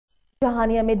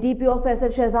جہانیہ میں D P او فیصل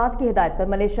شہزاد کی ہدایت پر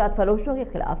منشیات فروشوں کے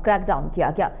خلاف کریک ڈاؤن کیا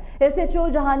گیا۔ ایس ایچ او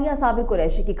جہانیہ صابر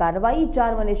قریشی کی کارروائی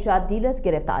 4 منشیات ڈیلرز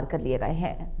گرفتار کر لیے گئے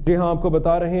ہیں۔ جی ہاں، آپ کو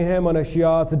بتا رہے ہیں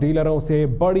منشیات ڈیلروں سے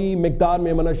بڑی مقدار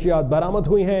میں منشیات برآمد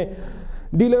ہوئی ہیں۔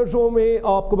 ڈیلروں میں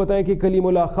آپ کو بتائیں کہ کلیم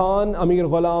اللہ خان، امیر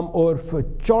غلام عرف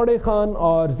چوڑے خان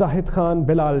اور زاہد خان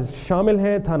بلال شامل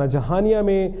ہیں۔ تھانہ جہانیہ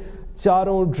میں 4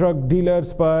 ڈرگ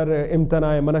ڈیلرز پر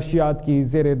امتناع منشیات کی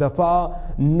زیر دفاع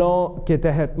 9 کے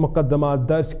تحت مقدمات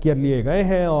درج کر لیے گئے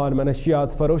ہیں اور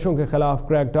منشیات فروشوں کے خلاف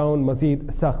کریک ڈاؤن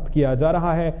مزید سخت کیا جا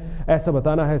رہا ہے، ایسا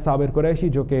بتانا ہے صابر قریشی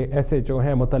جو کہ ایس ایچ او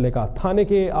ہیں متعلقہ تھانے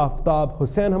کے۔ آفتاب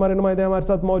حسین ہمارے نمائندے ہمارے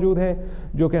ساتھ موجود ہیں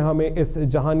جو کہ ہمیں اس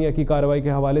جہانیہ کی کارروائی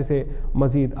کے حوالے سے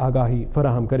مزید آگاہی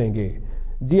فراہم کریں گے۔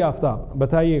 جی آفتاب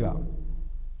بتائیے گا۔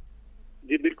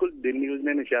 جی بالکل، دن نیوز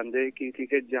نے نشاندہی کی تھی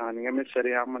کہ جہانیہ میں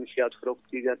سرعام منشیات فروخت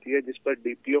کی جاتی ہے، جس پر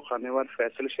ڈی پی او خانےوار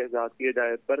فیصل شہزاد کی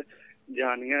ہدایت پر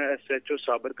جہانیہ ایس ایچ او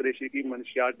صابر قریشی کی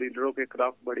منشیات ڈیلروں کے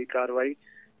خلاف بڑی کارروائی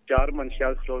 4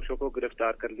 منشیات فروشوں کو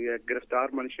گرفتار کر لیا ہے۔ گرفتار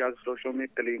منشیات فروشوں میں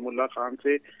کلیم اللہ خان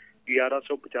سے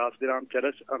 1150 گرام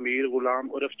چرس، امیر غلام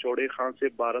عرف چوڑے خان سے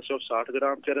 1260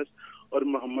 گرام چرس اور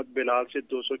محمد بلال سے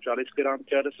 240 گرام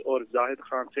چرس اور زاہد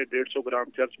خان سے 150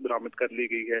 گرام چرس برآمد کر لی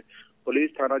گئی ہے۔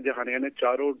 پولیس تھانہ جہانیہ نے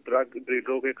 4 ڈرگ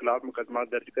ڈیلروں کے خلاف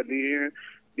مقدمات درج کر لیے ہیں۔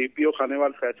 ڈی پی او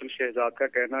خانےوال فیصل شہزاد کا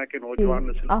کہنا ہے کہ نوجوان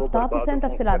نسل کو آفتاب حسین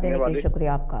تفصیلات دینے کے لیے شکریہ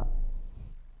آپ کا۔